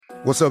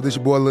What's up, this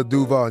your boy Lil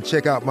Duval, and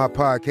check out my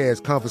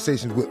podcast,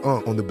 Conversations with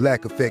Unc, on the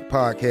Black Effect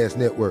Podcast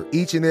Network.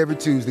 Each and every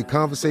Tuesday,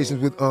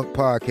 Conversations with Unc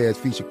podcast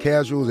feature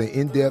casuals and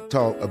in-depth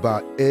talk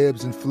about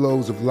ebbs and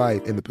flows of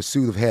life and the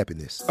pursuit of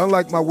happiness.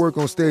 Unlike my work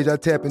on stage, I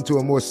tap into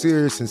a more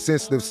serious and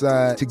sensitive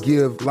side to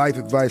give life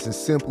advice and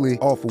simply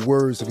offer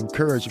words of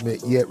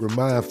encouragement, yet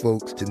remind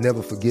folks to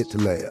never forget to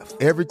laugh.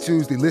 Every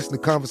Tuesday, listen to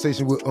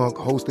Conversations with Unc,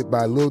 hosted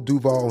by Lil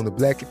Duval on the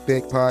Black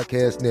Effect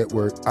Podcast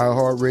Network,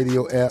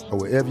 iHeartRadio app, or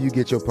wherever you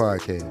get your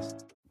podcasts.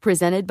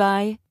 Presented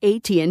by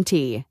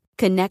AT&T.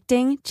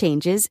 Connecting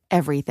changes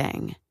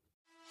everything.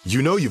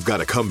 You know you've got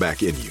a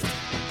comeback in you.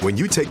 When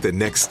you take the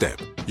next step,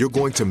 you're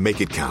going to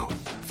make it count.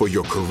 For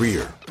your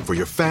career, for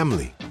your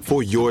family,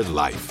 for your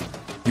life.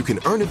 You can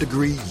earn a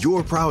degree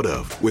you're proud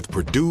of with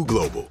Purdue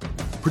Global.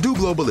 Purdue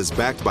Global is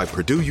backed by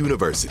Purdue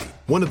University,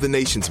 one of the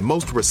nation's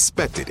most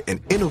respected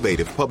and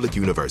innovative public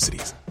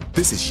universities.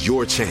 This is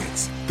your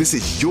chance. This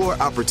is your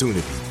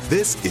opportunity.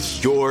 This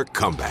is your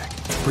comeback.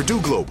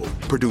 Purdue Global,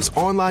 Purdue's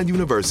online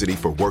university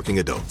for working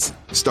adults.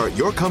 Start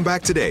your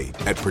comeback today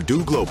at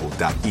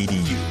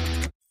purdueglobal.edu.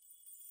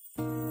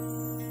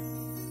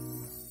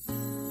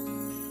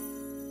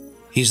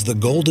 He's the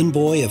golden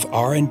boy of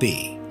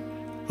R&B,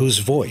 whose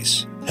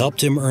voice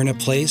helped him earn a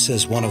place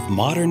as one of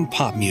modern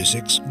pop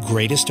music's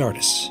greatest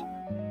artists.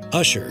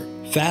 Usher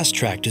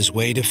fast-tracked his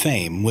way to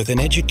fame with an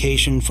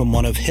education from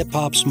one of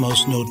hip-hop's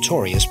most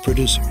notorious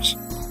producers.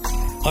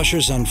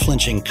 Usher's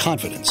unflinching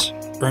confidence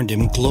earned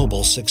him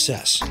global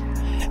success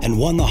and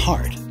won the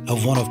heart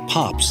of one of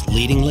pop's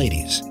leading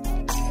ladies.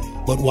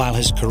 But while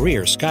his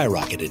career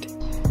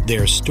skyrocketed,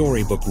 their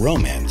storybook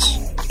romance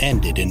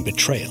ended in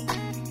betrayal.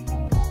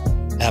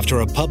 After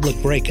a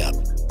public breakup,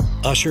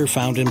 Usher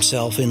found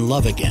himself in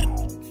love again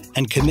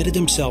and committed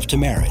himself to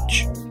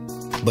marriage.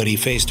 But he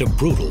faced a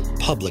brutal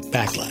public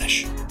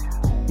backlash.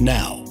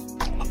 Now,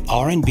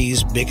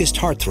 R&B's biggest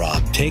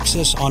heartthrob takes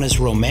us on his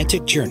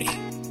romantic journey.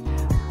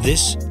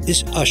 This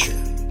is Usher,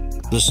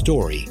 the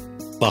story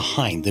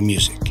behind the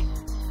music.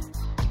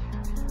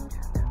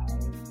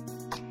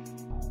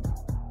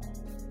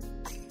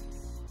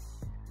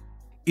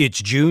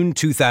 It's June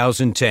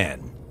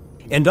 2010.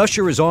 And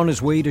Usher is on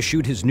his way to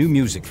shoot his new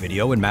music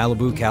video in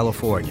Malibu,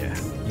 California.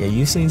 Yeah,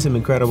 you've seen some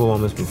incredible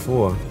moments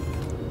before,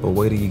 but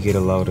wait till you get a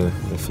load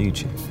of the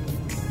future.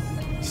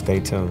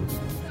 Stay tuned.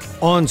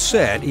 On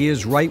set, he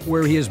is right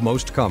where he is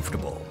most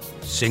comfortable,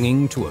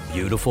 singing to a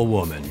beautiful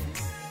woman.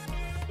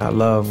 I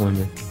love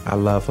women. I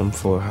love them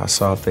for how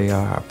soft they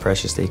are, how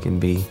precious they can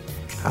be.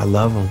 I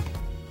love them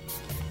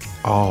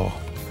all.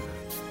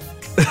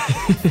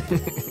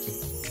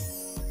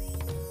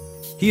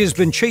 He has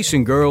been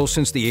chasing girls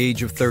since the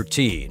age of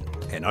 13,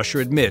 and Usher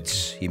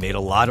admits he made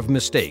a lot of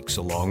mistakes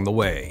along the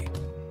way.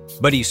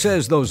 But he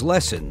says those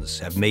lessons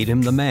have made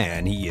him the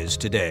man he is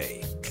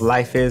today.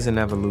 Life is an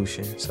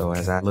evolution, so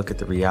as I look at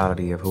the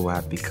reality of who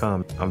I've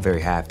become, I'm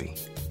very happy.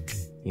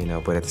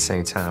 But at the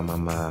same time,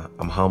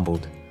 I'm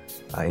humbled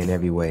in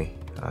every way,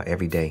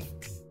 every day.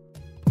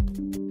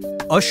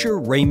 Usher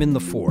Raymond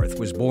IV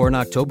was born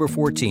October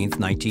 14,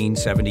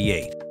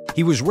 1978.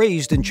 He was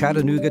raised in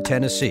Chattanooga,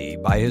 Tennessee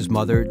by his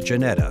mother,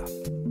 Janetta.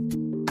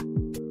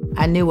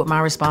 I knew what my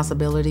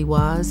responsibility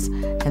was,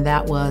 and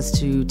that was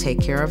to take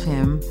care of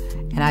him,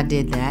 and I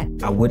did that.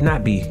 I would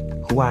not be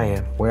who I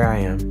am, where I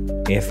am,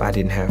 if I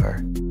didn't have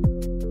her.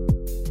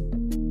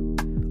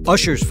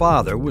 Usher's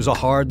father was a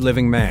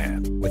hard-living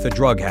man with a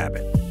drug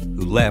habit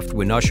who left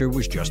when Usher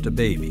was just a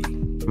baby.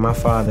 My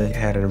father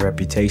had a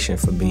reputation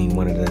for being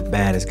one of the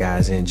baddest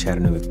guys in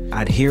Chattanooga.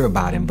 I'd hear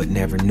about him, but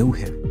never knew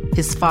him.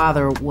 His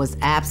father was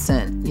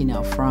absent,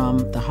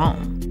 from the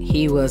home.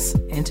 He was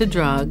into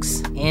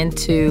drugs,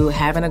 into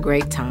having a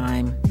great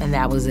time, and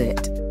that was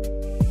it.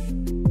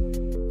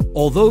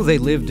 Although they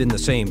lived in the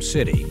same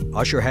city,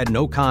 Usher had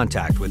no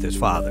contact with his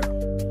father,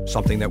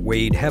 something that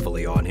weighed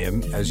heavily on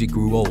him as he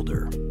grew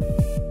older.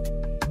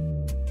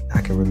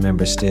 I can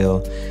remember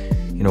still,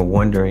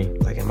 wondering,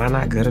 am I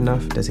not good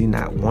enough? Does he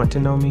not want to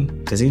know me?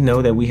 Does he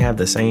know that we have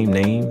the same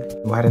name?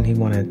 Why didn't he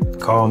want to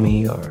call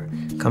me or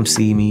come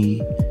see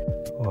me?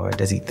 Or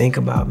does he think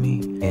about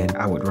me? And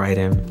I would write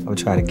him, I would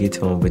try to get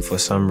to him, but for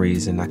some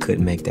reason I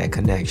couldn't make that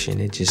connection.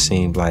 It just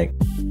seemed like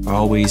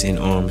always in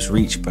arm's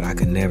reach, but I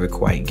could never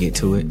quite get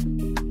to it.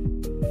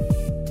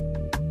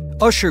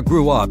 Usher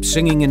grew up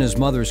singing in his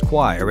mother's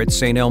choir at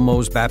St.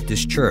 Elmo's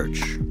Baptist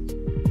Church.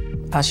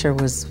 Usher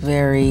was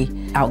very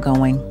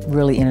outgoing,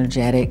 really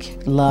energetic,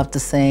 loved to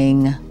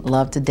sing,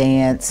 loved to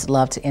dance,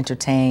 loved to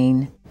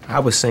entertain. I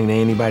would sing to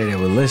anybody that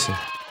would listen.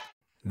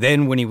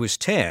 Then when he was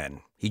 10,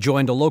 he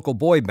joined a local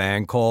boy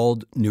band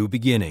called New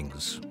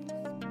Beginnings.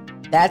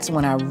 That's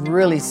when I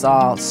really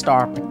saw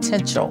star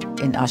potential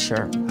in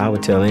Usher. I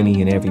would tell any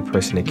and every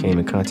person that came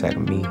in contact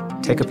with me,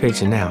 take a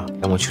picture now.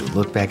 I want you to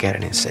look back at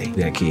it and say,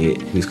 that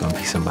kid, he's gonna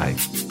be somebody.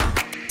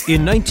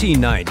 In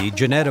 1990,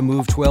 Janetta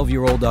moved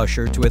 12-year-old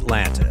Usher to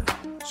Atlanta,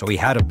 so he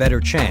had a better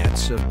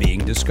chance of being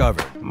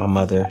discovered. My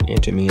mother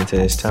entered me into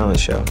this talent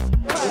show.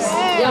 This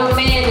young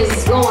man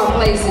is going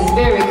places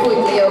very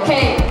quickly,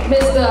 okay?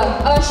 Mr.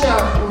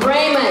 Usher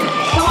Raymond,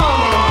 come on,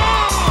 man.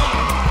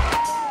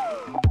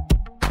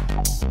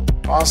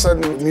 All of a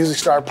sudden, the music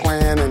started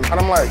playing, and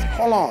I'm like,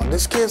 hold on,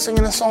 this kid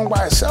singing this song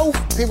by himself?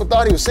 People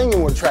thought he was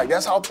singing with a track.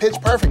 That's how pitch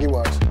perfect he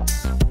was.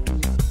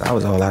 I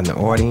was all out in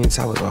the audience.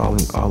 I was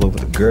all over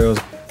the girls.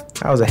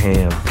 I was a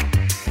ham.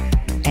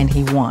 And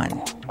he won.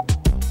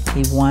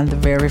 He won the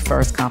very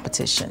first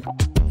competition.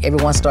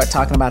 Everyone started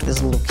talking about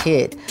this little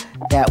kid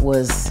that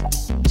was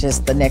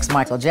just the next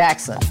Michael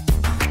Jackson.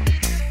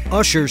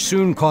 Usher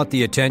soon caught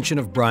the attention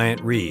of Bryant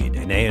Reed,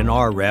 an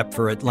A&R rep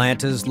for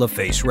Atlanta's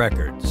LaFace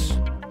Records.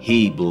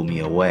 He blew me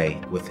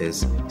away with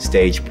his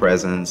stage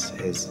presence,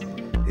 his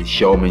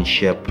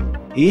showmanship.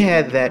 He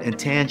had that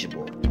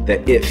intangible,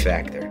 that it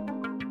factor.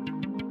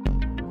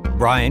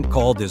 Bryant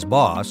called his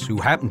boss, who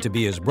happened to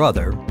be his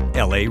brother,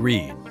 L.A.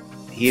 Reid.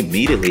 He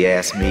immediately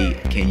asked me,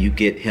 can you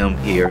get him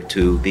here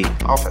to the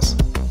office?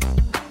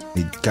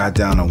 He got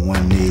down on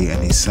one knee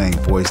and he sang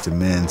Boyz II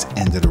Men's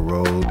End of the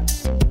Road.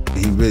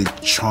 He really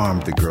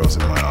charmed the girls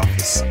in my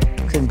office.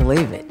 Couldn't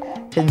believe it.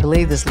 Couldn't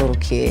believe this little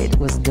kid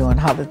was doing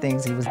all the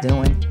things he was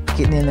doing.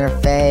 Getting in their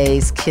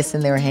face, kissing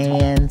their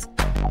hands.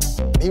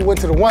 He went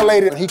to the one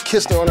lady and he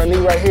kissed her on her knee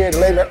right here. The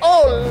lady like,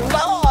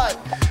 oh,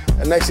 Lord!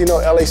 And next thing you know,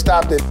 L.A.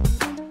 stopped it.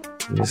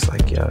 Just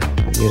like, yo,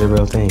 you're the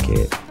real thing,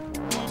 kid.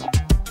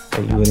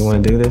 Hey, you really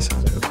want to do this? I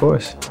was like, of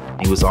course.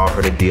 He was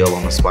offered a deal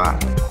on the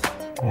spot.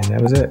 And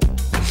that was it.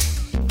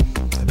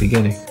 The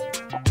beginning.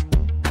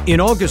 In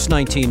August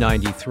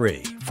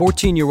 1993,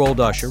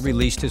 14-year-old Usher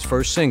released his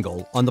first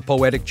single on the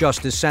Poetic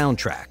Justice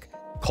soundtrack,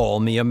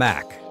 Call Me a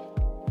Mac.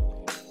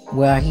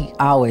 Well, he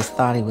always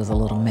thought he was a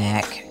little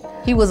Mac.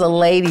 He was a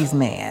ladies'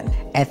 man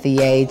at the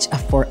age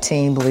of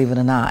 14, believe it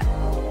or not.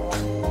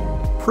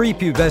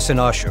 Prepubescent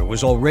Usher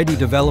was already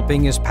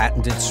developing his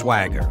patented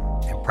swagger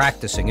and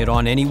practicing it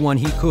on anyone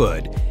he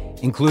could,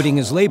 including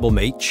his label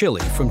mate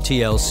Chili from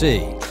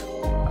TLC.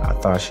 I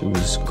thought she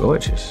was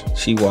gorgeous.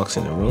 She walks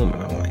in the room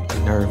and I'm like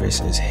nervous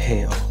as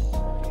hell.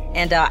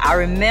 And I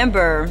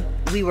remember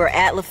we were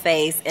at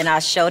LaFace and I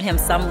showed him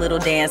some little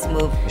dance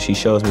move. She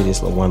shows me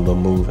this one little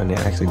move and they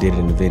actually did it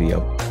in the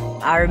video.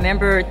 I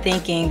remember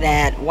thinking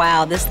that,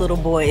 wow, this little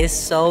boy is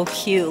so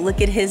cute.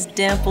 Look at his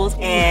dimples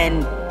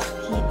and,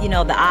 he,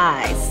 the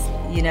eyes,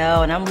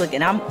 and I'm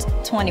looking, I'm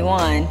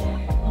 21.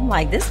 I'm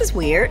like, this is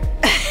weird.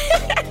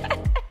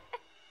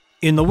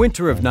 In the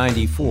winter of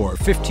 '94,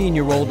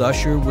 15-year-old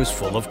Usher was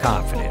full of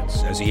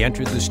confidence as he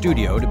entered the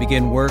studio to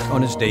begin work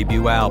on his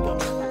debut album.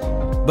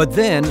 But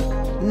then,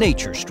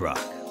 nature struck.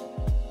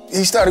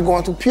 He started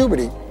going through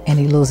puberty. And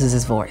he loses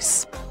his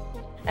voice.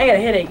 I got a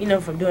headache,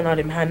 from doing all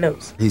them high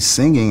notes. He's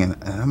singing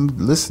and I'm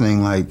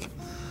listening like,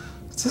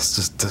 this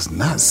just does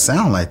not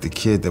sound like the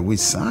kid that we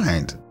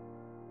signed.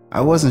 I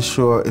wasn't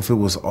sure if it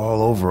was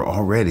all over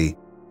already.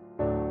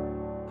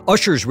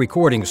 Usher's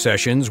recording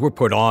sessions were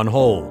put on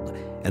hold,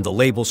 and the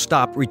label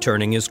stopped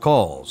returning his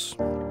calls.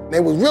 They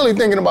was really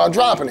thinking about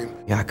dropping him.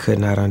 Yeah, I could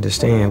not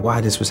understand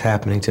why this was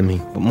happening to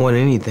me. But more than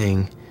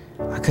anything,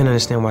 I couldn't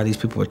understand why these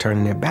people were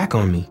turning their back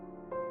on me.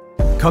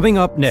 Coming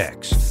up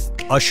next,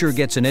 Usher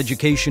gets an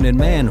education in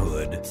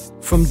manhood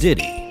from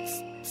Diddy.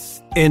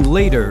 And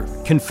later,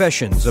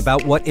 confessions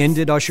about what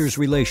ended Usher's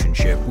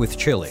relationship with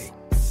Chili.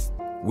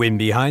 When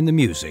Behind the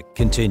Music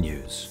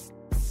continues.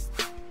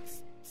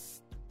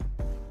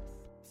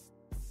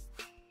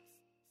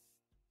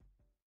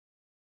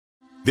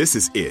 This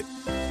is it.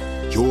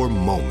 Your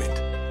moment.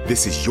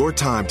 This is your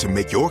time to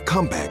make your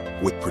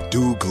comeback with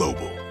Purdue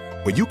Global.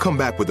 When you come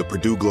back with a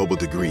Purdue Global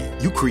degree,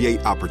 you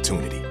create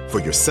opportunity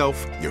for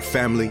yourself, your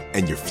family,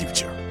 and your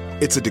future.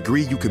 It's a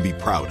degree you can be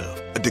proud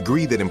of, a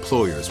degree that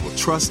employers will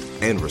trust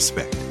and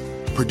respect.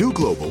 Purdue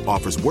Global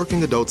offers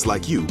working adults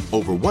like you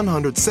over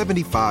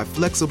 175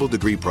 flexible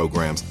degree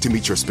programs to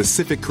meet your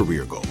specific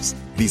career goals.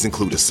 These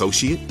include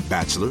associate,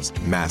 bachelor's,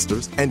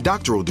 master's, and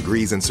doctoral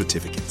degrees and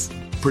certificates.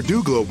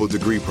 Purdue Global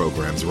degree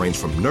programs range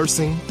from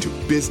nursing to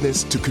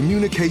business to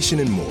communication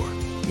and more.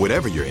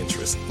 Whatever your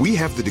interest, we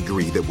have the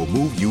degree that will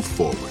move you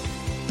forward.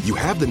 You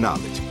have the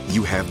knowledge,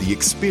 you have the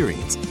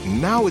experience.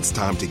 Now it's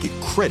time to get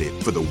credit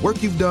for the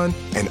work you've done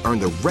and earn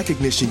the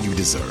recognition you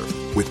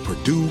deserve with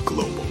Purdue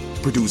Global,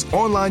 Purdue's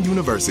online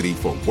university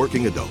for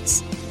working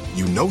adults.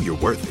 You know you're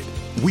worth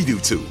it. We do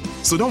too.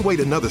 So don't wait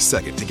another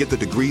second to get the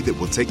degree that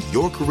will take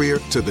your career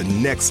to the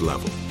next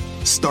level.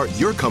 Start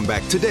your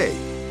comeback today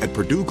at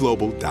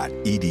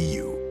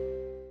purdueglobal.edu.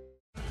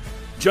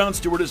 Jon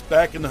Stewart is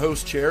back in the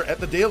host chair at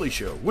The Daily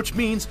Show, which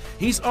means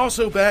he's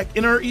also back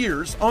in our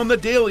ears on The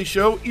Daily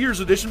Show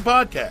Ears Edition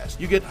podcast.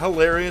 You get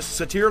hilarious,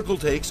 satirical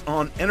takes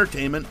on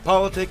entertainment,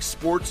 politics,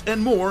 sports,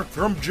 and more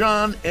from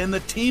Jon and the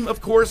team of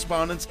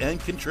correspondents and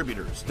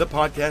contributors. The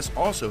podcast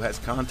also has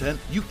content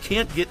you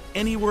can't get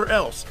anywhere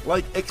else,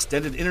 like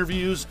extended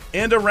interviews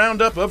and a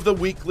roundup of the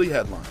weekly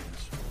headlines.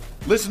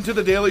 Listen to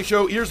The Daily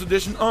Show Ears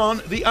Edition on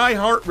the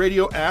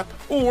iHeartRadio app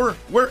or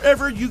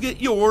wherever you get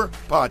your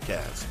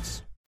podcasts.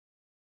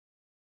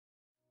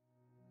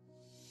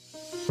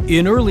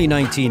 In early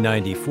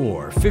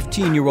 1994,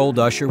 15-year-old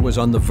Usher was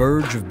on the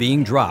verge of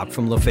being dropped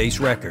from LaFace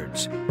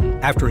Records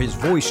after his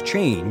voice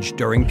changed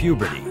during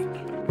puberty.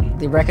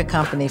 The record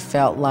company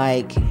felt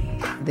like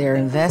their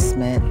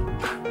investment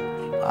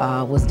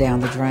was down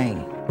the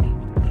drain.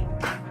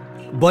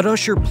 But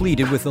Usher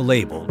pleaded with the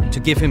label to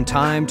give him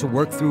time to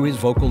work through his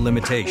vocal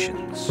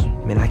limitations.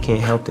 Man, I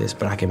can't help this,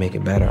 but I can make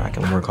it better. I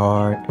can work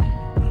hard.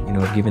 You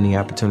know, given the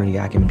opportunity,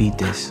 I can beat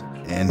this.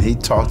 And he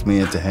talked me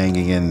into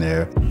hanging in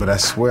there, but I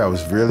swear I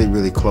was really,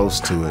 really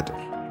close to it.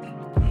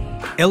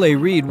 L.A.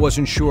 Reid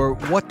wasn't sure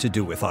what to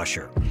do with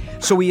Usher,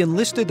 so he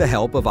enlisted the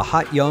help of a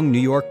hot young New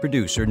York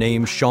producer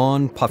named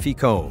Sean Puffy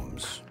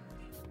Combs.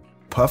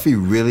 Puffy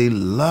really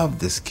loved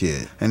this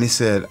kid, and he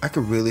said, I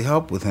could really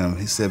help with him.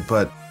 He said,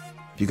 but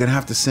you're gonna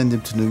have to send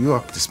him to New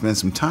York to spend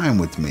some time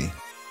with me.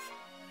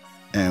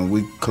 And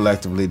we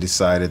collectively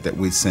decided that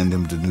we'd send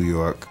him to New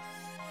York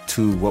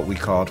to what we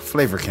called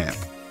Flavor Camp.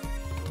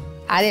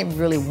 I didn't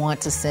really want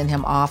to send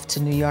him off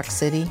to New York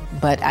City,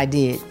 but I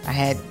did. I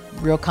had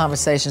real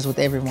conversations with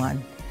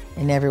everyone,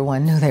 and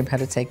everyone knew they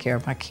better take care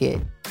of my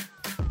kid.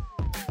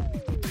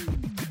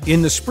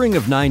 In the spring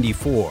of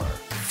 '94,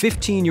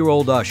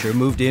 15-year-old Usher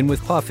moved in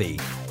with Puffy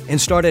and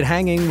started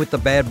hanging with the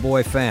Bad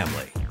Boy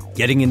family,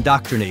 getting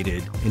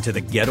indoctrinated into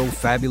the ghetto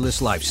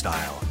fabulous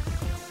lifestyle.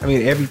 I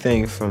mean,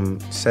 everything from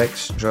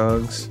sex,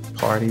 drugs,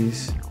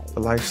 parties,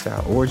 the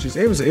lifestyle, orgies.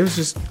 It was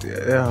just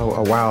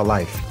a wild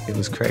life. It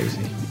was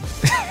crazy.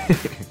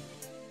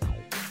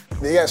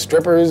 They got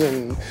strippers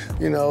and,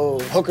 you know,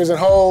 hookers and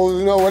hoes,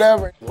 you know,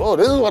 whatever. Whoa,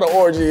 this is what an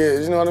orgy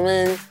is, you know what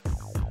I mean?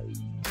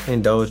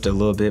 Indulged a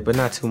little bit, but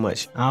not too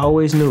much. I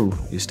always knew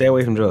you stay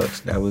away from drugs.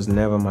 That was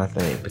never my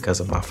thing because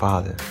of my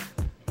father.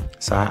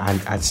 So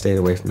I stayed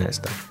away from that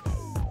stuff.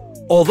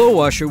 Although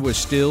Usher was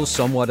still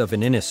somewhat of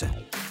an innocent,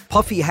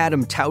 Puffy had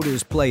him tout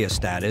his player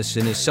status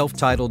in his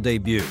self-titled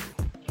debut.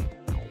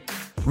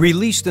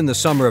 Released in the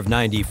summer of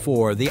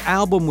 '94, the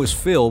album was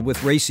filled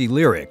with racy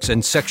lyrics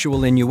and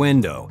sexual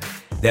innuendo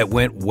that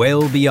went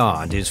well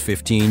beyond his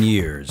 15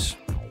 years.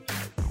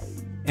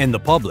 And the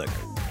public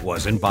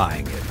wasn't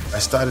buying it. I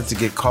started to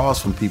get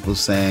calls from people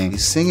saying,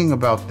 he's singing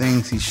about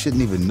things he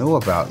shouldn't even know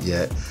about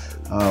yet.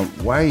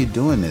 Why are you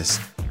doing this?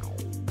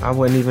 I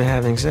wasn't even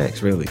having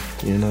sex, really,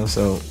 you know,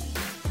 so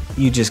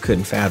you just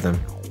couldn't fathom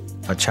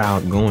a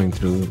child going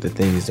through the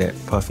things that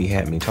Puffy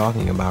had me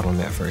talking about on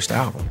that first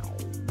album.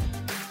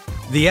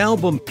 The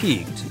album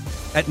peaked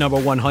at number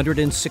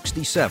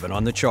 167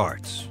 on the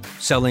charts,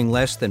 selling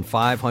less than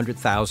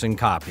 500,000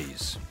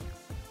 copies.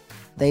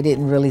 They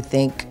didn't really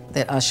think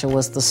that Usher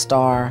was the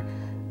star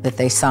that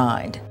they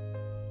signed.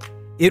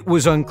 It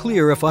was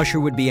unclear if Usher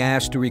would be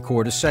asked to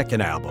record a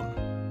second album,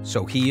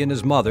 so he and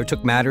his mother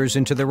took matters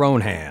into their own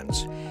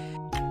hands.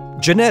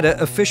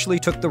 Janetta officially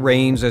took the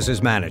reins as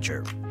his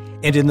manager,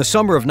 and in the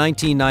summer of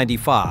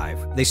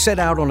 1995, they set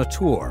out on a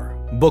tour,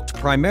 booked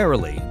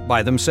primarily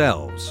by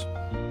themselves.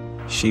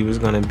 She was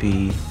gonna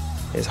be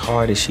as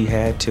hard as she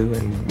had to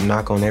and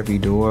knock on every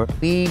door.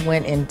 We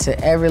went into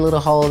every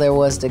little hole there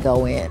was to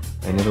go in.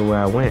 And everywhere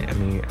I went, I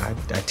mean, I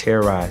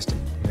terrorized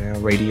it. You know,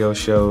 radio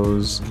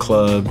shows,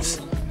 clubs.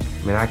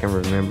 I mean, I can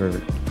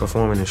remember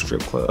performing in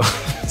strip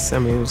clubs. I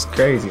mean, it was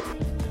crazy.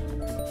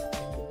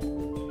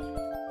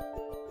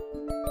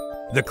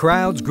 The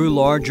crowds grew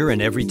larger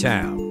in every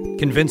town,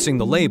 convincing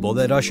the label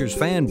that Usher's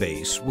fan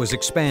base was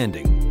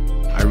expanding.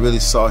 I really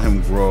saw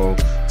him grow,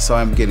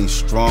 saw him getting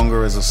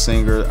stronger as a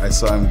singer. I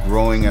saw him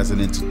growing as an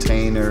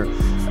entertainer.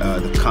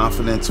 The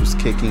confidence was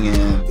kicking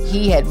in.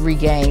 He had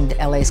regained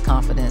LA's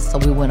confidence, so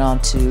we went on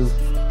to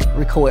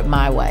record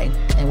My Way.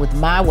 And with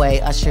My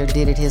Way, Usher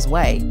did it his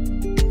way.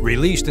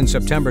 Released in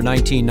September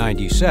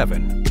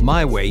 1997,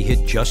 My Way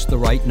hit just the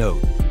right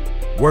note.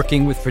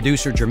 Working with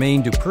producer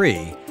Jermaine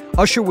Dupri,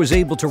 Usher was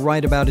able to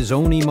write about his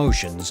own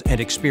emotions and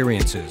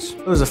experiences.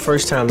 It was the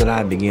first time that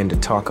I began to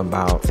talk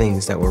about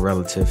things that were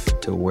relative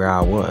to where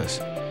I was.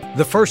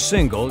 The first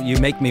single, You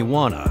Make Me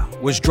Wanna,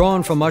 was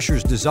drawn from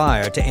Usher's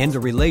desire to end a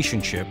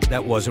relationship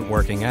that wasn't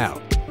working out.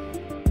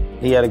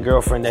 He had a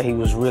girlfriend that he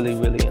was really,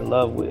 really in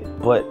love with,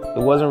 but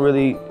it wasn't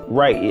really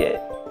right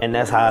yet. And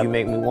that's how You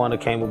Make Me Wanna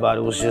came about.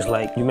 It was just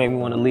like, you make me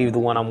want to leave the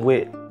one I'm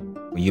with.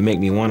 You Make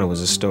Me Wanna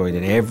was a story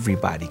that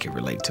everybody could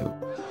relate to.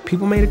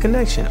 People made a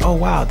connection. Oh,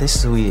 wow, this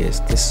is who he is.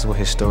 This is what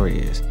his story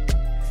is.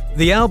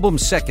 The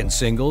album's second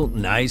single,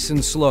 Nice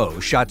and Slow,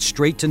 shot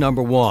straight to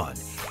number 1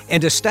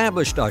 and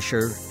established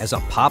Usher as a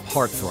pop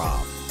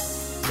heartthrob.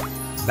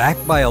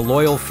 Backed by a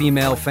loyal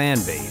female fan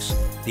base,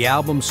 the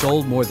album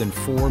sold more than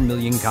 4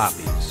 million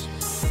copies,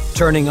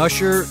 turning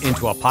Usher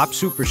into a pop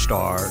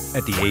superstar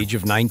at the age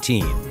of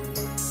 19.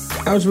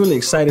 I was really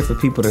excited for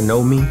people to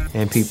know me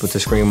and people to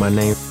scream my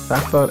name. I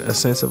felt a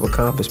sense of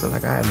accomplishment,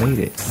 like I had made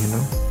it, you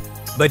know?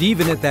 But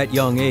even at that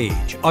young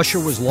age, Usher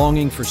was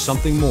longing for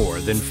something more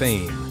than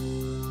fame.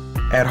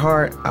 At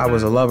heart, I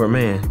was a lover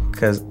man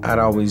because I'd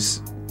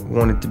always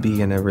wanted to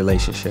be in a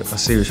relationship, a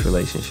serious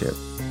relationship.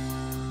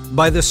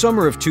 By the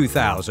summer of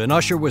 2000,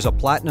 Usher was a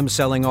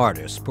platinum-selling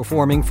artist,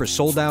 performing for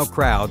sold-out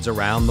crowds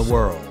around the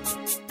world.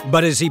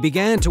 But as he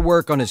began to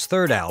work on his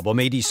third album,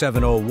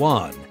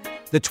 8701,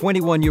 the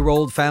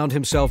 21-year-old found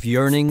himself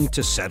yearning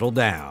to settle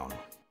down.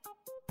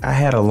 I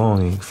had a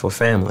longing for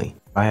family.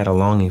 I had a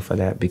longing for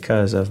that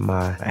because of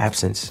my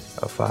absence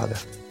of father.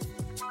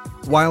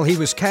 While he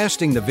was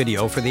casting the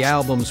video for the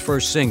album's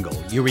first single,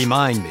 You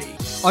Remind Me,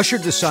 Usher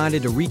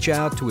decided to reach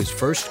out to his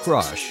first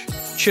crush,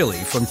 Chili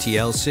from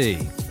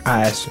TLC.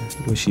 I asked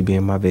her, would she be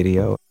in my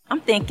video?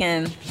 I'm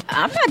thinking,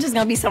 I'm not just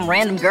gonna be some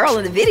random girl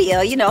in the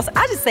video, so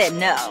I just said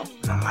no.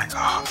 And I'm like,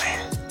 oh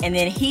man. And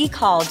then he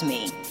called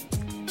me.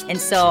 And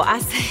so I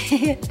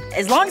said,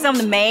 as long as I'm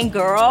the main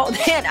girl,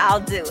 then I'll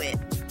do it.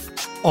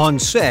 On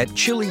set,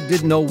 Chili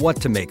didn't know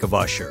what to make of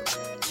Usher.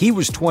 He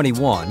was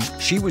 21,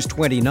 she was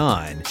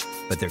 29,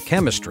 but their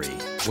chemistry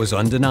was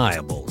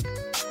undeniable.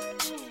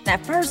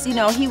 At first,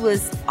 he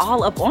was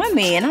all up on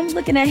me, and I'm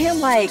looking at him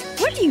like,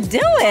 what are you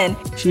doing?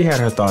 She had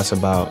her thoughts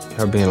about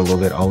her being a little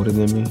bit older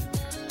than me,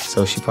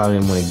 so she probably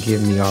didn't want to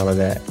give me all of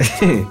that.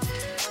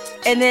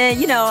 And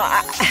then,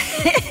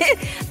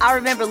 I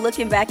remember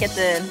looking back at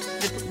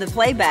the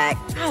playback.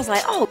 I was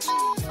like, oh,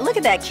 look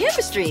at that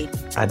chemistry.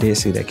 I did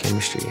see that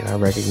chemistry, and I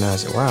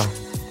recognized it. Wow,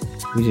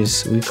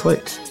 we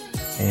clicked.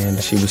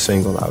 And she was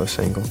single, I was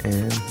single,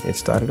 and it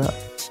started up.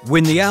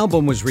 When the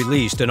album was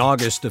released in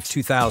August of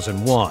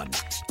 2001,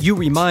 You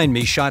Remind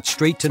Me shot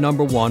straight to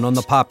 #1 on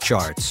the pop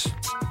charts.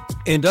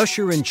 And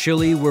Usher and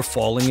Chili were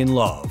falling in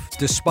love,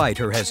 despite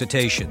her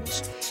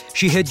hesitations.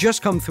 She had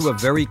just come through a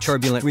very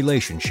turbulent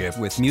relationship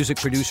with music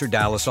producer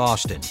Dallas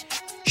Austin.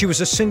 She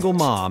was a single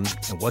mom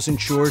and wasn't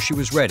sure she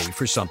was ready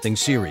for something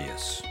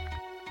serious.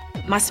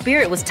 My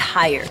spirit was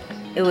tired.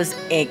 It was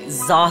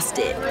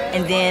exhausted.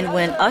 And then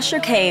when Usher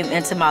came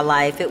into my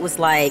life, it was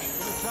like,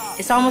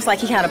 it's almost like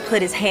he kind of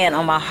put his hand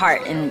on my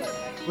heart and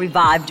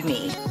revived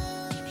me.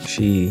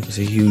 She was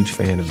a huge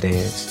fan of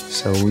dance,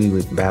 so we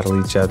would battle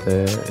each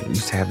other. We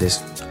used to have this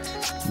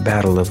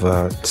battle of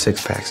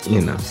six-packs,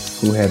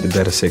 who had the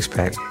better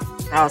six-pack.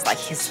 I was like,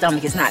 his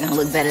stomach is not gonna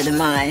look better than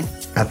mine.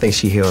 I think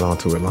she held on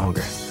to it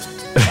longer.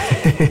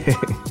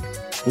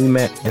 We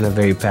met in a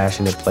very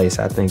passionate place.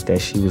 I think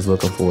that she was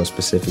looking for a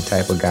specific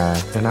type of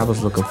guy, and I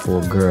was looking for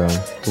a girl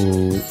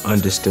who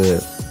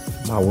understood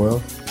my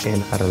world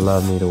and how to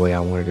love me the way I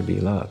wanted to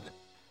be loved.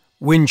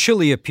 When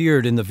Chili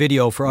appeared in the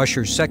video for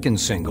Usher's second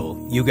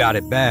single, You Got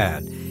It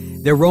Bad,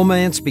 their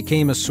romance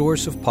became a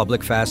source of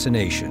public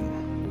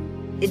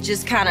fascination. It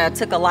just kind of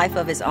took a life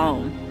of its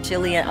own.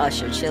 Chili and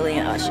Usher, Chili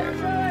and Usher.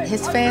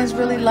 His fans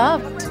really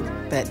loved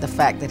the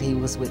fact that he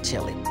was with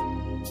Chili.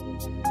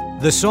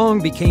 The song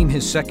became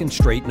his second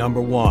straight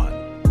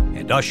 #1,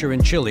 and Usher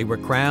and Chili were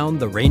crowned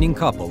the reigning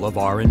couple of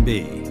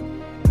R&B.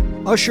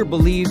 Usher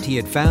believed he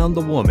had found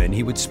the woman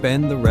he would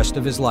spend the rest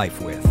of his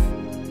life with.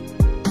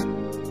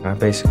 I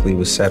basically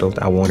was settled.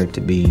 I wanted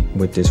to be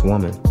with this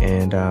woman,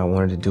 and I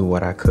wanted to do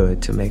what I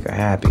could to make her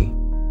happy.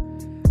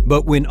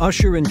 But when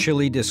Usher and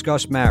Chili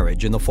discussed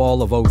marriage in the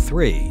fall of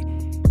 '03,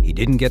 he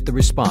didn't get the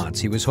response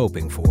he was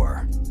hoping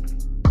for.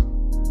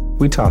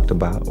 I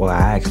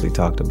actually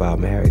talked about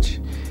marriage,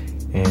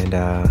 and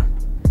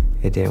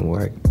it didn't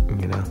work,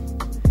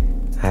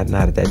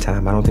 Not at that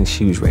time. I don't think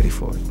she was ready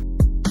for it.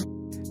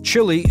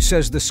 Chili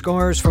says the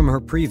scars from her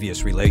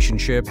previous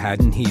relationship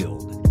hadn't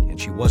healed, and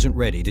she wasn't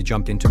ready to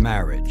jump into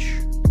marriage.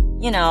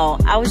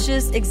 I was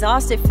just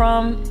exhausted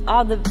from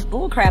all the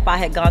bullcrap I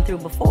had gone through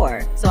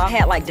before. So I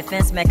had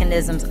defense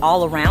mechanisms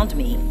all around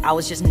me. I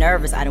was just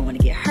nervous. I didn't want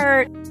to get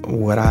hurt.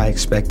 What I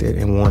expected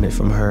and wanted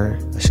from her,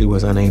 she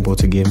was unable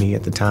to give me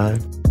at the time.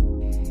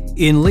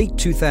 In late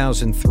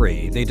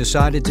 2003, they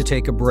decided to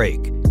take a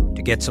break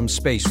to get some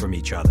space from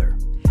each other.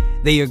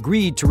 They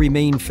agreed to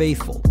remain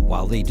faithful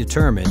while they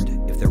determined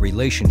if their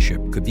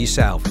relationship could be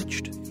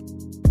salvaged.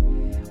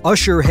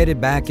 Usher headed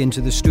back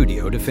into the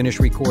studio to finish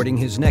recording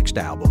his next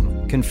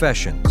album,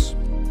 Confessions.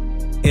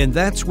 And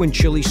that's when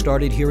Chili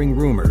started hearing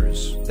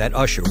rumors that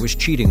Usher was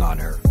cheating on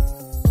her.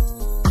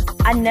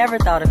 I never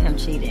thought of him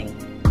cheating.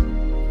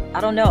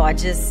 I don't know, I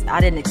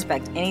didn't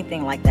expect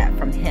anything like that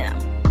from him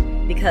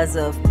because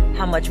of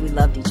how much we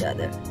loved each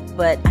other.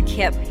 But I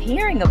kept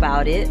hearing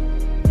about it.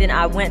 Then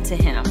I went to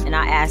him and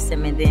I asked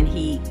him, and then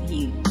he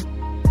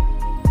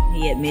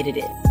admitted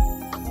it.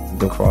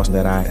 The cross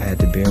that I had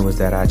to bear was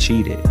that I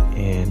cheated,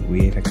 and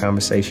we had a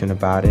conversation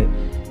about it,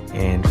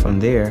 and from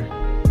there,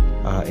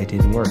 it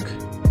didn't work.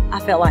 I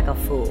felt like a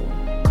fool.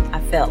 I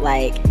felt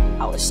like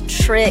I was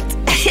tricked.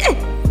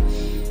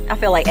 I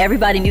felt like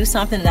everybody knew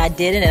something that I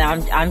didn't,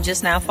 and I'm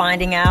just now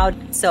finding out.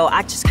 So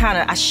I just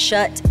I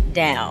shut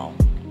down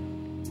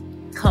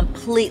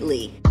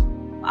completely.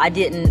 I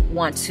didn't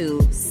want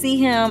to see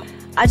him.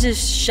 I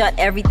just shut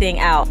everything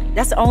out.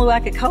 That's the only way I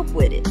could cope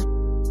with it.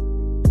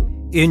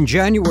 In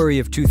January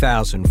of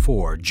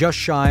 2004, just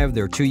shy of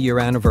their 2-year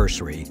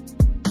anniversary,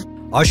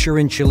 Usher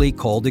and Chili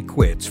called it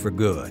quits for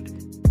good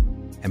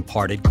and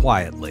parted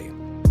quietly.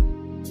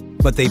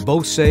 But they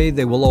both say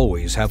they will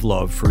always have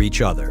love for each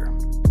other.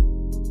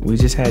 We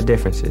just had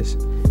differences.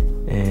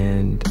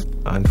 And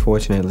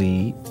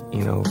unfortunately,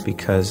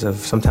 because of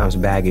sometimes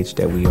baggage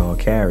that we all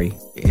carry,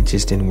 it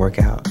just didn't work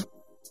out.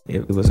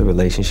 It was a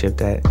relationship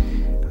that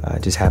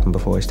just happened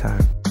before its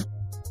time.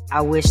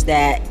 I wish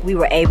that we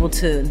were able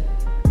to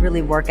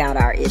really work out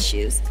our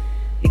issues,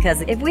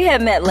 because if we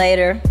had met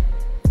later,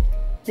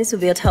 this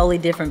would be a totally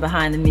different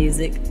behind the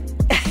music.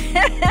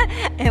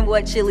 And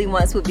What Chilli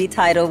Wants would be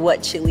titled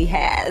What Chilli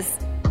Has.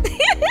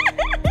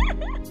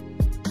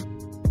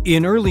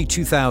 In early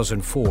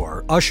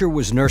 2004, Usher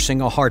was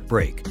nursing a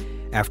heartbreak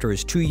after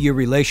his 2-year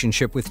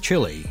relationship with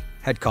Chilli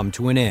had come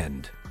to an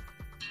end.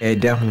 It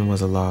definitely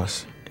was a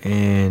loss.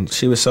 And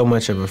she was so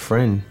much of a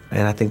friend,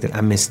 and I think that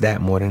I missed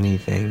that more than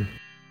anything.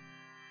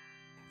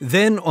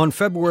 Then, on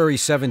February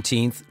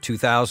 17th,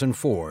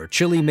 2004,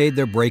 Chilli made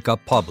their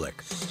breakup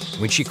public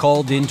when she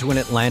called into an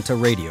Atlanta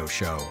radio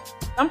show.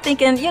 I'm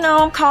thinking,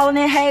 I'm calling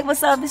in, hey,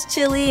 what's up, it's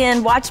Chilli,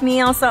 and watch me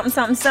on something,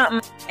 something,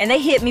 something. And they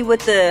hit me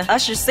with the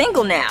Usher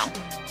single now.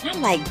 And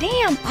I'm like,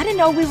 damn, I didn't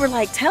know we were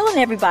like telling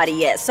everybody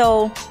yet.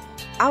 So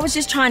I was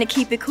just trying to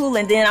keep it cool,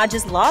 and then I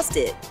just lost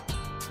it.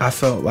 I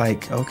felt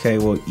like, okay,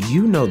 well,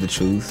 you know the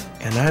truth,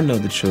 and I know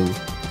the truth.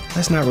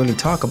 Let's not really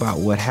talk about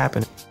what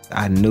happened.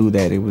 I knew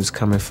that it was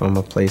coming from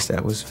a place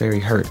that was very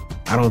hurt.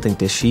 I don't think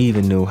that she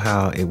even knew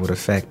how it would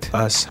affect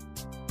us.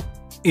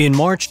 In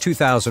March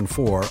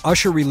 2004,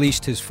 Usher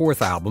released his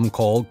 4th album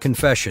called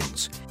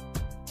Confessions.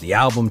 The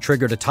album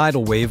triggered a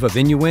tidal wave of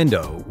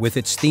innuendo with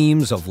its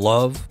themes of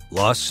love,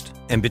 lust,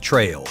 and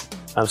betrayal.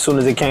 As soon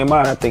as it came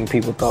out, I think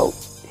people thought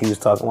he was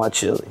talking about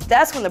Chilli.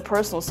 That's when the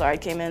personal side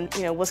came in,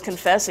 was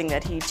confessing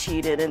that he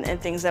cheated and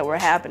things that were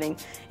happening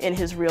in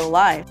his real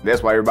life.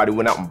 That's why everybody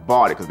went out and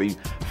bought it, because they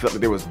felt that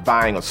they was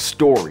buying a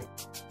story.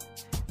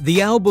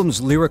 The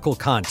album's lyrical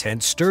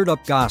content stirred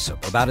up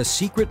gossip about a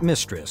secret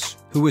mistress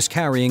who was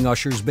carrying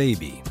Usher's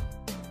baby.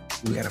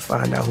 We gotta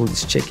find out who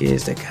this chick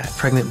is that got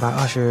pregnant by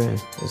Usher,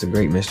 and it's a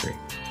great mystery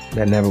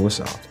that never was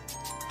solved.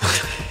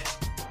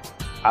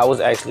 I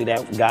was actually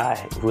that guy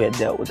who had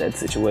dealt with that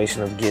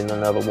situation of getting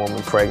another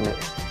woman pregnant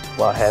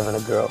while having a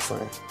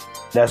girlfriend.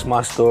 That's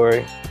my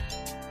story.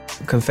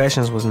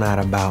 Confessions was not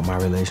about my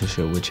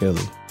relationship with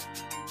Chilli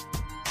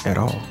at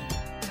all.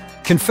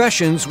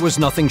 Confessions was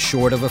nothing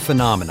short of a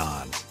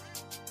phenomenon.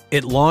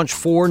 It launched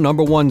 4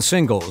 #1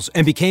 singles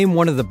and became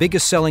one of the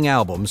biggest selling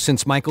albums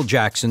since Michael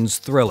Jackson's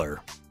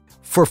Thriller.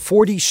 For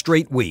 40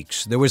 straight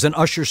weeks, there was an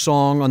Usher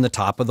song on the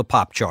top of the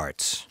pop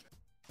charts.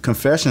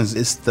 Confessions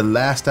is the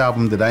last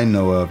album that I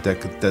know of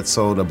that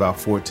sold about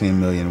 14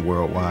 million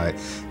worldwide.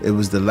 It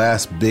was the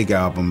last big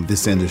album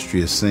this industry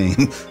has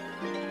seen.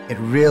 It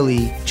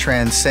really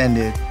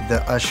transcended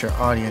the Usher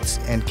audience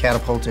and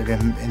catapulted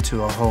him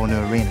into a whole new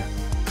arena.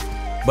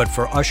 But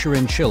for Usher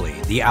and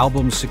Chilli, the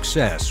album's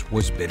success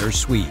was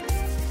bittersweet.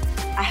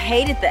 I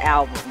hated the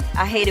album.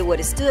 I hated what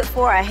it stood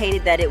for. I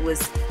hated that it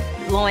was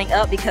blowing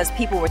up because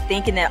people were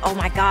thinking that, oh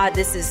my God,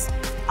 this is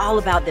all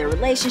about their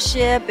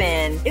relationship,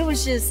 and it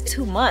was just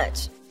too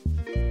much.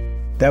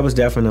 That was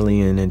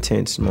definitely an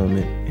intense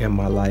moment in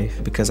my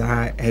life because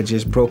I had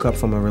just broke up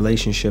from a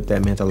relationship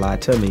that meant a lot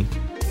to me,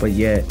 but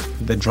yet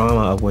the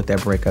drama of what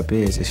that breakup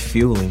is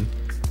fueling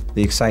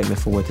the excitement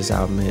for what this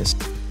album is.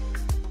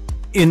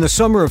 In the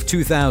summer of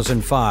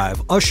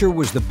 2005, Usher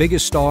was the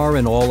biggest star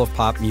in all of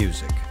pop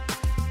music.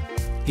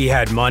 He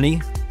had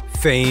money,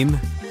 fame,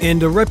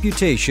 and a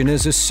reputation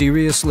as a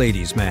serious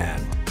ladies'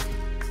 man.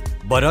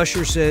 But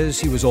Usher says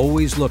he was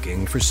always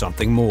looking for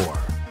something more.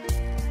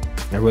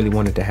 I really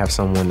wanted to have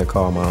someone to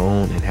call my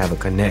own and have a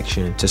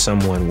connection to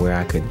someone where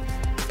I could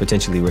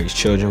potentially raise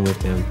children with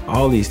them.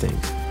 All these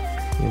things,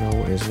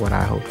 is what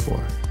I hoped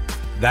for.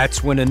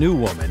 That's when a new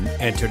woman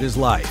entered his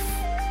life.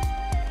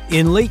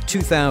 In late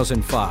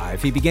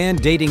 2005, he began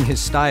dating his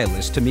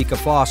stylist, Tamika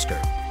Foster,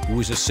 who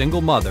was a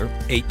single mother,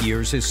 8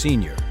 years his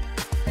senior.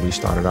 We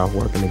started off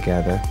working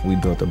together. We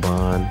built a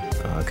bond,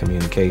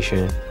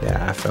 communication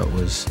that I felt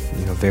was,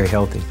 very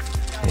healthy.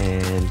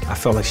 And I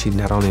felt like she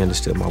not only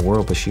understood my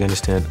world, but she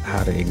understood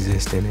how to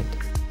exist in it.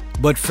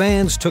 But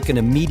fans took an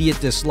immediate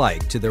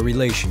dislike to their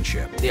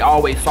relationship. They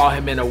always saw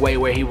him in a way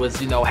where he was,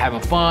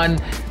 having fun,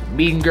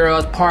 meeting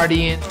girls,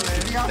 partying.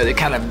 It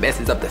kind of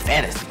messes up the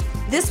fantasy.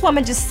 This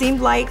woman just seemed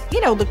like,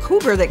 the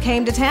cougar that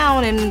came to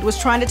town and was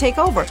trying to take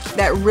over.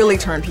 That really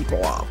turned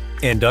people off.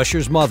 And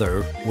Usher's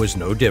mother was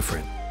no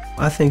different.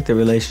 I think the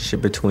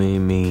relationship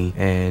between me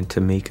and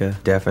Tamika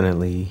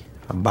definitely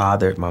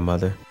bothered my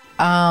mother.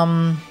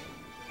 That's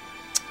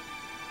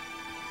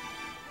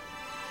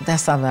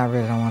something I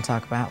really don't want to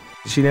talk about.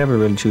 She never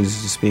really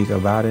chooses to speak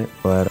about it,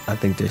 but I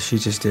think that she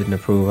just didn't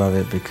approve of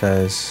it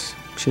because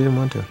she didn't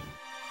want to.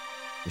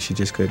 She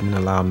just couldn't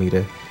allow me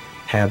to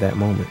have that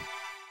moment.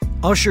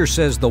 Usher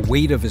says the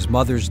weight of his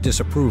mother's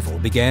disapproval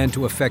began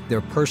to affect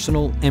their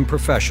personal and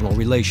professional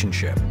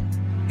relationship.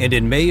 And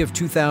in May of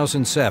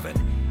 2007,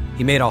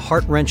 he made a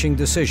heart-wrenching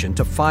decision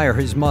to fire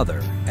his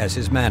mother as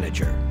his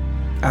manager.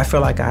 I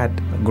felt like I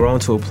had grown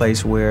to a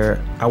place where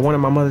I wanted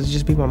my mother to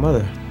just be my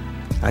mother.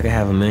 I could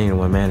have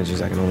 1,000,001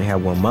 managers, I can only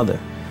have one mother,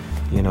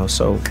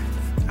 so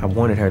I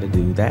wanted her to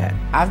do that.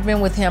 I've been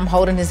with him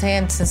holding his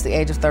hand since the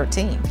age of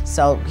 13,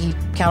 so he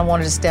kind of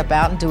wanted to step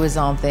out and do his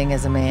own thing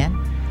as a man,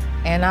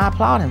 and I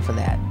applaud him for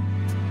that.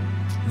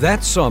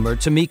 That summer,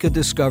 Tamika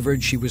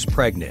discovered she was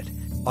pregnant.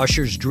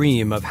 Usher's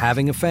dream of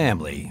having a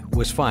family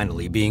was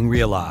finally being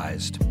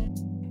realized.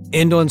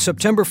 And on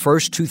September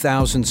 1st,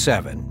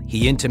 2007,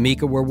 he and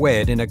Tamika were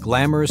wed in a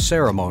glamorous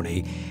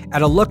ceremony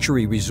at a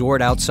luxury resort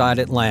outside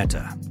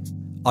Atlanta.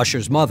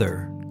 Usher's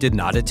mother did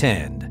not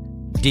attend,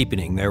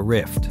 deepening their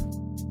rift.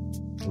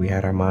 We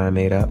had our mind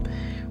made up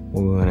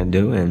what we were going to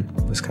do, and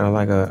it was kind of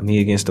like a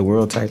me against the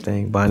world type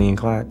thing, Bonnie and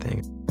Clyde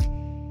thing.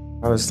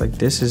 I was like,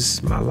 this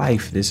is my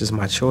life, this is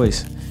my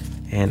choice,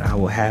 and I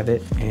will have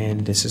it,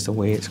 and this is the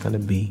way it's going to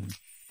be.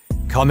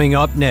 Coming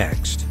up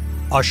next,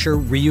 Usher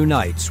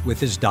reunites with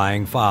his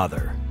dying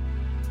father.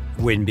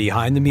 When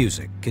Behind the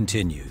Music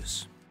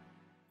continues.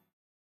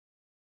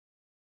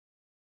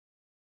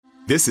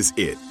 This is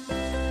it.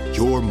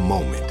 Your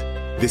moment.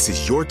 This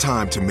is your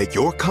time to make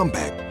your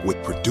comeback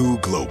with Purdue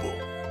Global.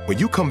 When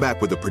you come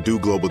back with a Purdue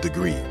Global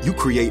degree, you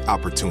create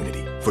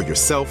opportunity for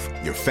yourself,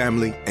 your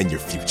family, and your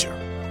future.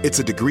 It's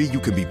a degree you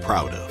can be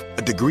proud of,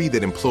 a degree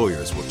that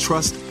employers will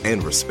trust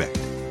and respect.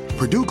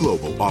 Purdue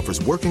Global offers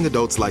working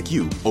adults like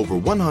you over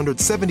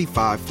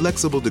 175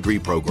 flexible degree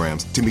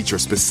programs to meet your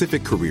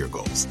specific career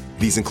goals.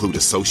 These include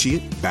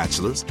associate,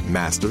 bachelor's,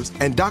 master's,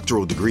 and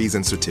doctoral degrees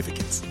and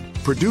certificates.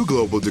 Purdue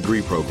Global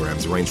degree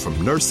programs range from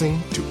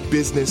nursing to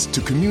business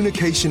to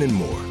communication and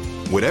more.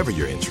 Whatever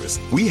your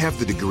interest, we have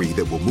the degree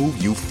that will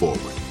move you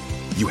forward.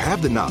 You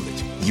have the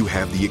knowledge, you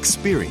have the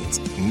experience.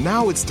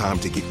 Now it's time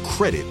to get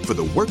credit for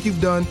the work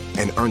you've done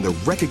and earn the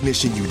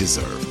recognition you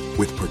deserve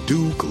with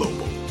Purdue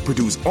Global,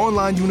 Purdue's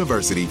online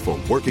university for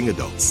working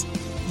adults.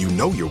 You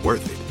know you're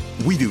worth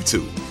it. We do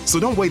too. So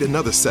don't wait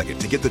another second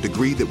to get the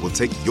degree that will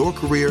take your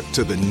career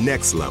to the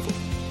next level.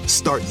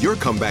 Start your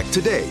comeback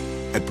today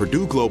at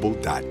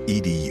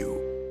purdueglobal.edu.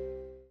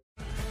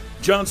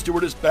 Jon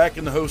Stewart is back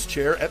in the host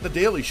chair at The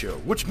Daily Show,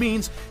 which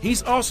means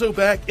he's also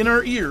back in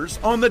our ears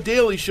on The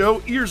Daily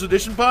Show Ears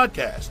Edition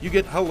podcast. You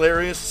get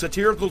hilarious,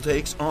 satirical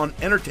takes on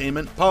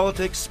entertainment,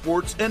 politics,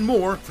 sports, and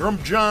more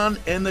from Jon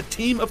and the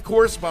team of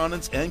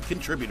correspondents and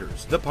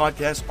contributors. The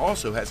podcast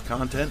also has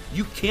content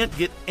you can't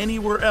get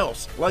anywhere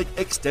else, like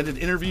extended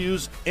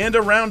interviews and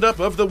a roundup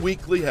of the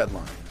weekly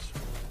headlines.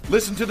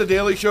 Listen to The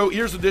Daily Show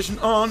Ears Edition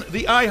on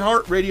the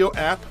iHeartRadio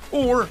app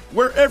or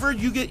wherever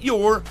you get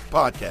your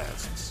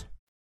podcasts.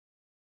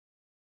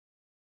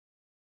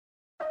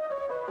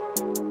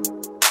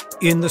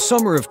 In the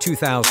summer of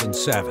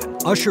 2007,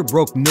 Usher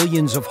broke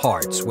millions of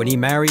hearts when he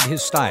married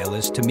his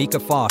stylist, Tamika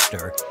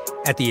Foster,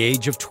 at the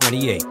age of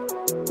 28.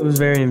 It was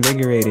very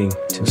invigorating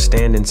to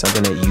stand in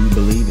something that you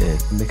believe in,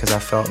 because I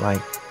felt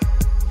like,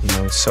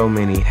 so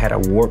many had a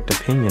warped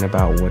opinion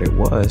about what it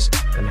was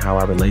and how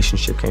our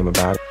relationship came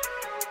about.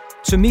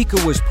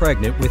 Tamika was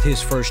pregnant with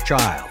his first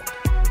child,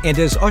 and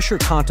as Usher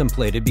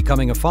contemplated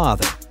becoming a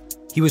father,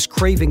 he was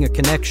craving a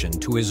connection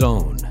to his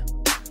own.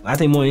 I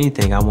think more than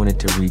anything, I wanted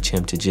to reach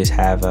him to just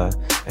have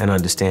an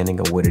understanding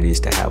of what it is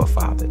to have a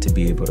father, to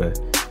be able to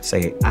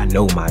say, I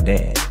know my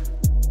dad.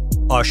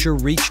 Usher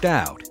reached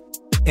out,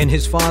 and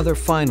his father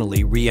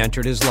finally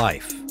re-entered his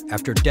life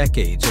after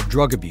decades of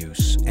drug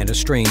abuse and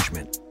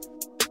estrangement.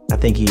 I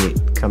think he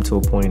had come to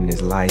a point in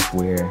his life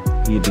where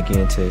he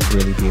began to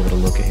really be able to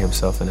look at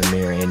himself in the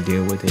mirror and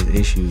deal with his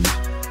issues.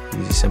 He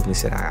just simply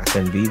said, I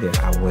couldn't be there.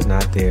 I was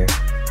not there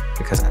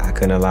because I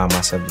couldn't allow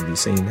myself to be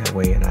seen that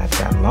way, and I'd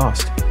gotten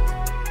lost.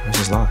 I was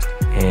just lost.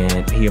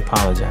 And he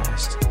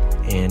apologized.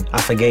 And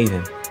I forgave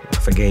him. I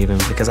forgave him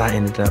because I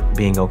ended up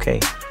being okay.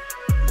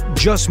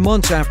 Just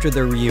months after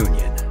their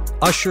reunion,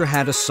 Usher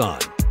had a son.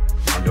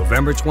 On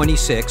November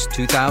 26,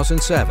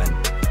 2007,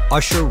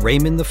 Usher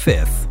Raymond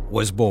V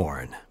was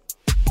born.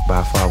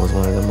 By far was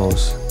one of the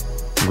most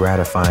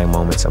gratifying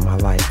moments of my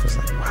life. It was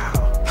like,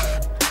 wow,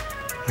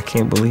 I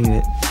can't believe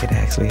it. It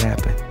actually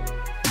happened.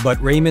 But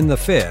Raymond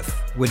V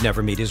would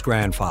never meet his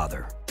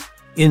grandfather.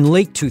 In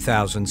late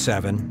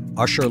 2007,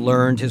 Usher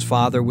learned his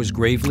father was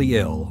gravely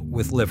ill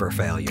with liver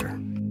failure.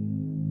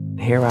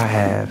 Here I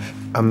have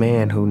a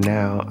man who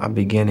now I'm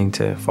beginning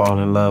to fall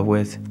in love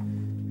with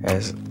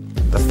as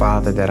the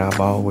father that I've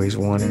always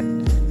wanted,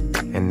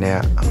 and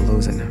now I'm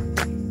losing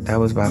him. That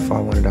was by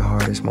far one of the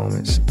hardest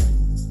moments.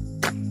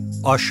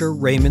 Usher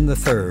Raymond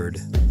III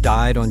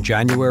died on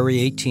January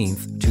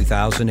 18,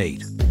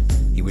 2008.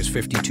 He was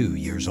 52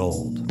 years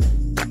old.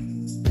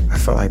 I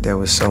felt like there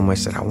was so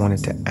much that I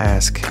wanted to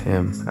ask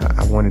him.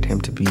 I wanted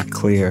him to be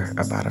clear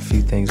about a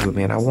few things with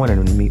me, and I wanted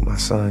him to meet my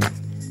son.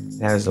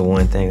 That is the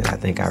one thing that I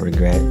think I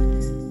regret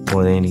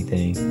more than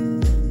anything.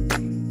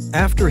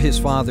 After his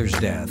father's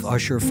death,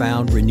 Usher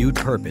found renewed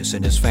purpose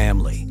in his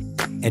family,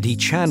 and he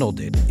channeled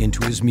it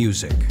into his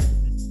music.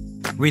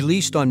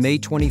 Released on May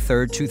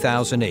 23,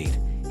 2008,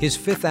 his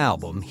fifth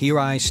album, Here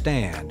I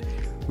Stand,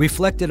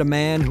 reflected a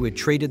man who had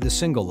traded the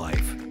single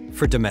life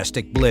for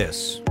domestic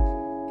bliss.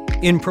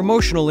 In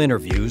promotional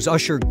interviews,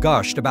 Usher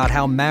gushed about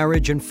how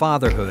marriage and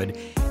fatherhood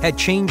had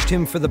changed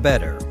him for the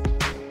better.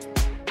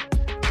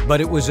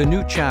 But it was a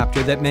new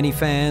chapter that many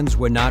fans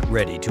were not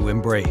ready to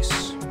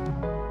embrace.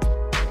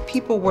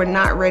 People were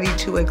not ready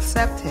to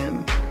accept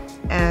him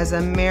as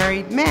a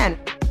married man.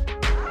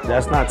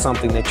 That's not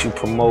something that you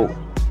promote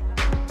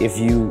if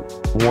you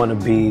want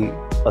to be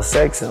a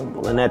sex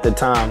symbol. And at the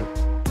time,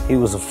 he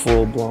was a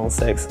full-blown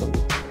sex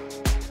symbol.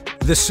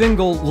 The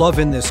single Love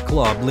in This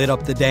Club lit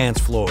up the dance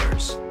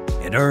floors.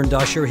 It earned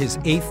Usher his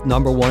 8th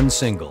 #1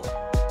 single.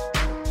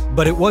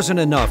 But it wasn't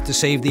enough to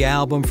save the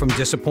album from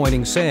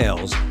disappointing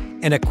sales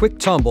and a quick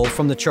tumble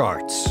from the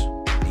charts.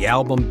 The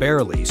album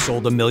barely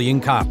sold 1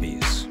 million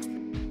copies.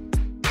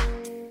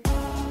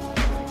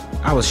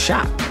 I was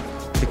shocked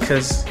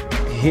because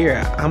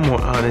here I'm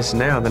more honest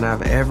now than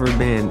I've ever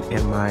been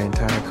in my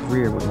entire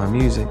career with my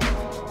music,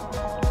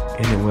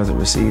 and it wasn't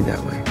received that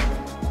way.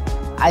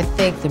 I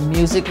think the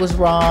music was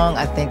wrong.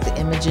 I think the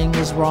imaging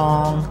was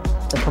wrong.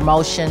 The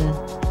promotion,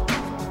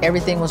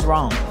 everything was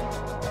wrong.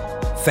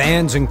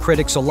 Fans and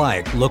critics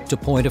alike looked to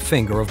point a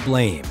finger of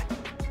blame,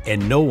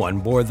 and no one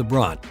bore the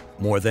brunt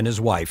more than his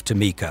wife,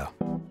 Tamika.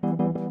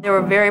 There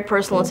were very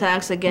personal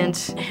attacks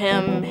against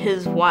him,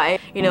 his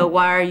wife. You know,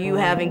 why are you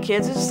having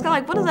kids? It's just kind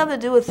of like, what does that have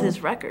to do with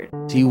his record?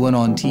 He went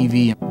on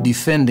TV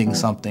defending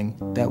something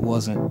that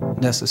wasn't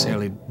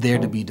necessarily there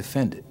to be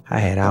defended. I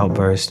had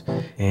outbursts,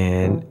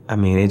 and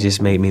it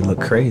just made me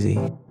look crazy.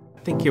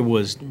 I think it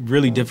was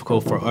really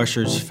difficult for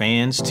Usher's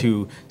fans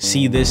to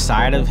see this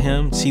side of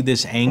him, see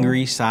this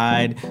angry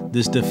side,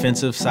 this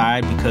defensive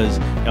side, because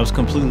that was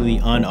completely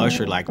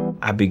un-Usher-like.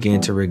 I began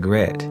to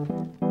regret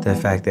the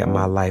fact that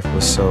my life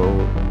was so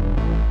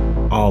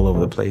all over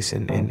the place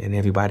and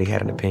everybody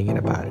had an opinion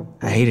about it.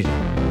 I hated it,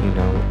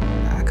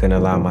 I couldn't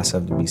allow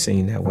myself to be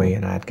seen that way,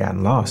 and I had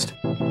gotten lost.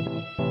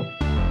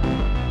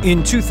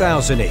 In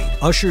 2008,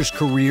 Usher's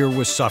career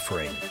was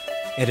suffering,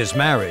 and his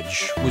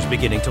marriage was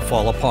beginning to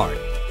fall apart.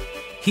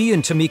 He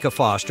and Tamika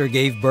Foster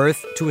gave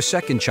birth to a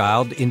second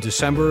child in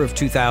December of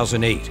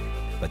 2008,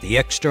 but the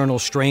external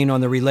strain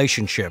on the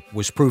relationship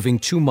was proving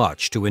too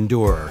much to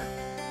endure.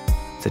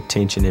 The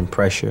tension and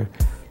pressure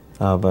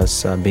of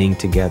us being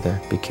together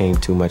became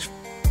too much.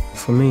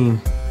 For me,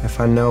 if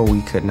I know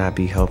we could not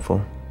be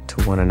helpful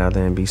to one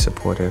another and be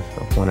supportive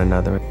of one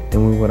another,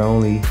 then we would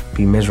only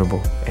be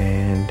miserable,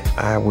 and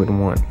I wouldn't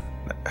want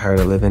her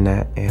to live in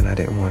that, and I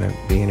didn't want to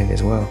be in it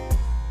as well.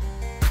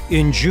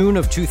 In June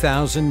of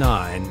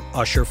 2009,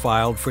 Usher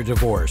filed for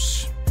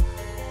divorce.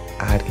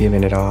 I had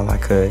given it all I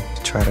could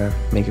to try to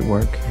make it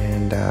work,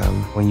 and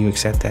when you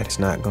accept that it's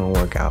not going to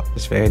work out,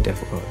 it's very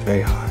difficult, it's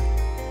very hard.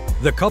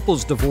 The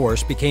couple's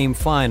divorce became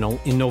final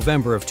in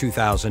November of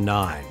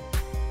 2009,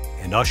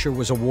 and Usher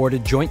was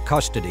awarded joint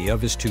custody of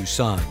his 2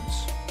 sons.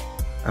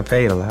 I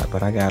paid a lot,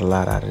 but I got a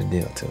lot out of the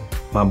deal too.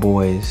 My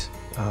boys,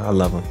 I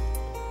love them,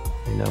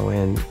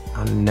 and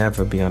I'll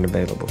never be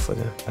unavailable for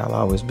them. I'll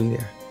always be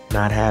there.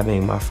 Not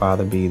having my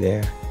father be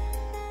there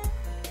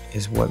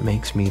is what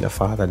makes me the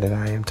father that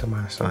I am to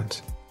my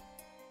sons.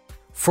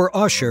 For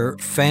Usher,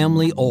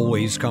 family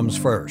always comes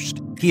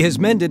first. He has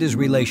mended his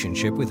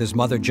relationship with his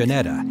mother,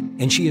 Janetta,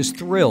 and she is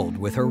thrilled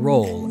with her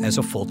role as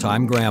a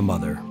full-time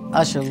grandmother.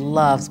 Usher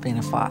loves being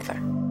a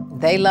father.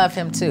 They love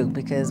him too,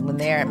 because when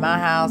they're at my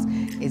house,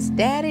 it's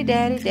daddy,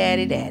 daddy,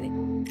 daddy, daddy.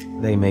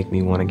 They make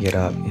me want to get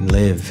up and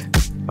live.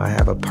 I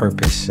have a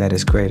purpose that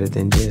is greater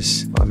than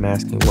just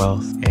amassing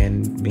wealth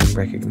and being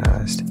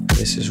recognized.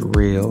 This is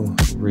real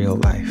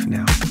life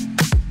now.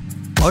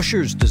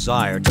 Usher's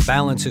desire to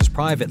balance his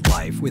private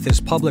life with his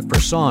public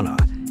persona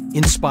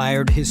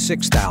inspired his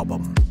 6th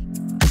album.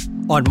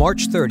 On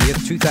March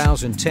 30th,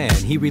 2010,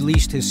 he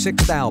released his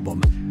 6th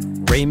album,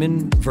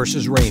 Raymond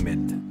vs.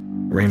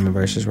 Raymond. Raymond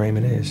vs.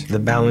 Raymond is the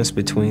balance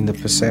between the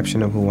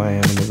perception of who I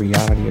am and the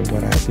reality of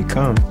what I've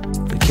become.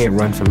 You can't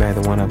run from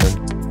either one of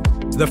them.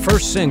 The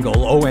first single,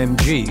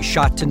 OMG,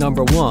 shot to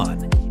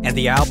 #1, and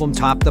the album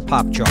topped the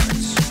pop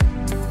charts.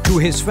 To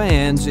his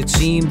fans, it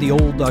seemed the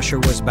old Usher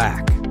was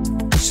back,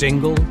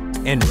 single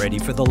and ready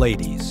for the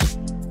ladies.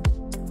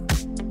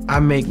 I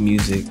make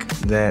music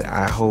that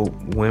I hope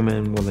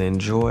women will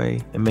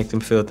enjoy and make them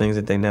feel things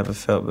that they never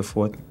felt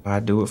before. I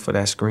do it for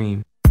that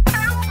scream.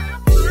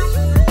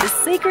 The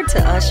secret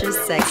to Usher's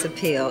sex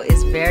appeal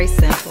is very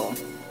simple.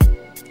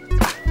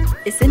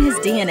 It's in his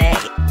DNA.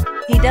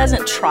 He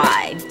doesn't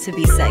try to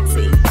be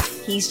sexy.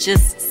 He's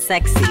just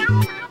sexy.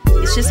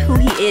 It's just who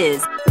he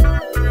is.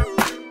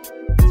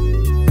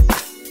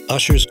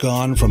 Usher's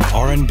gone from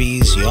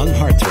R&B's young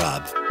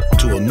heartthrob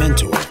to a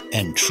mentor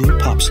and true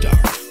pop star.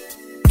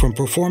 From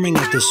performing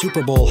at the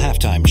Super Bowl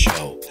halftime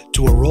show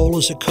to a role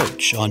as a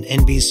coach on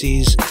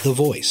NBC's The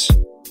Voice,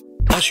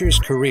 Usher's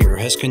career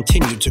has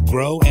continued to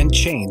grow and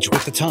change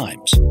with the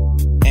times.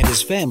 And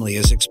his family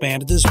has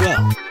expanded as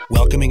well,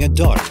 welcoming a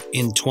daughter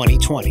in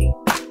 2020.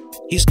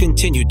 He's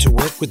continued to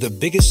work with the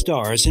biggest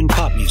stars in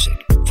pop music,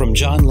 from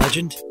John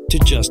Legend to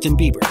Justin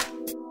Bieber,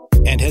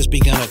 and has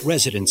begun a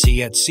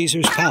residency at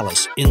Caesars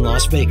Palace in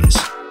Las Vegas.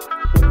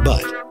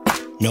 But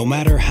no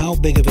matter how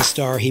big of a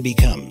star he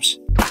becomes,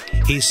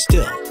 he's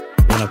still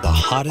one of the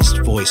hottest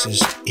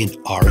voices in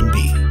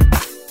R&B.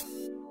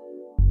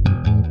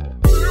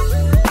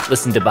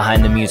 Listen to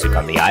Behind the Music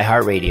on the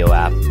iHeartRadio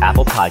app,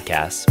 Apple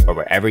Podcasts, or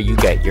wherever you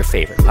get your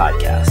favorite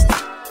podcasts.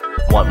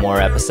 Want more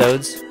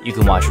episodes? You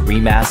can watch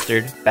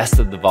remastered, Best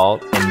of the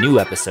Vault, and new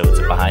episodes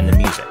of Behind the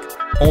Music,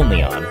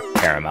 only on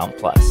Paramount+.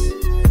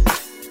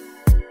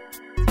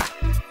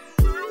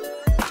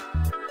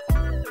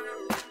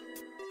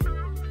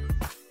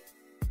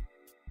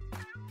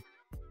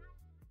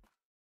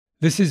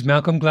 This is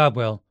Malcolm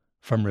Gladwell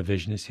from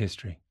Revisionist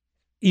History.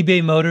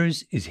 eBay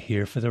Motors is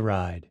here for the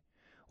ride.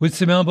 With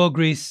some elbow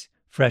grease,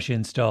 fresh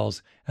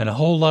installs, and a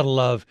whole lot of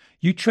love,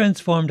 you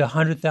transformed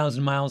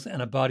 100,000 miles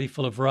and a body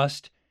full of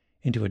rust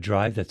into a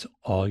drive that's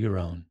all your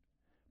own.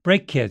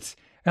 Brake kits,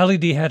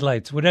 LED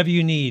headlights, whatever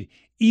you need,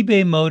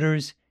 eBay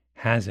Motors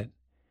has it.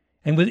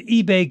 And with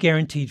eBay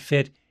Guaranteed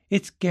Fit,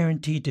 it's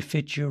guaranteed to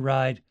fit your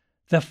ride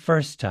the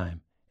first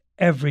time,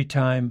 every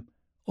time,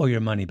 or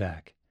your money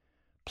back.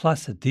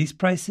 Plus, at these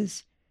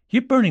prices,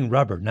 you're burning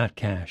rubber, not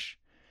cash.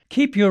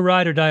 Keep your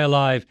ride or die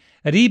alive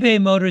at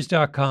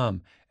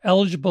ebaymotors.com.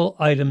 Eligible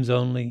items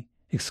only.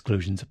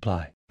 Exclusions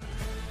apply.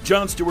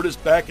 Jon Stewart is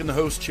back in the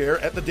host chair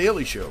at The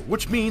Daily Show,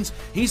 which means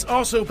he's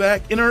also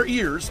back in our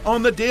ears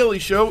on The Daily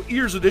Show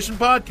Ears Edition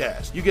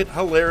podcast. You get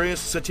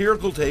hilarious,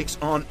 satirical takes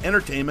on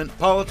entertainment,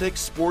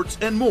 politics, sports,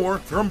 and more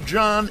from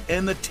Jon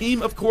and the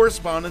team of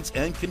correspondents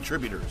and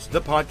contributors.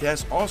 The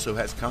podcast also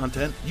has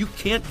content you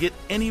can't get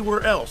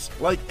anywhere else,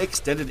 like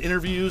extended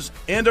interviews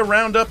and a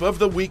roundup of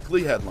the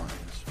weekly headlines.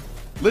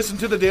 Listen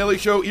to The Daily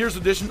Show Ears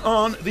Edition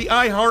on the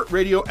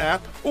iHeartRadio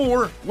app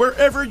or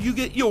wherever you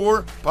get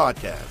your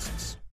podcasts.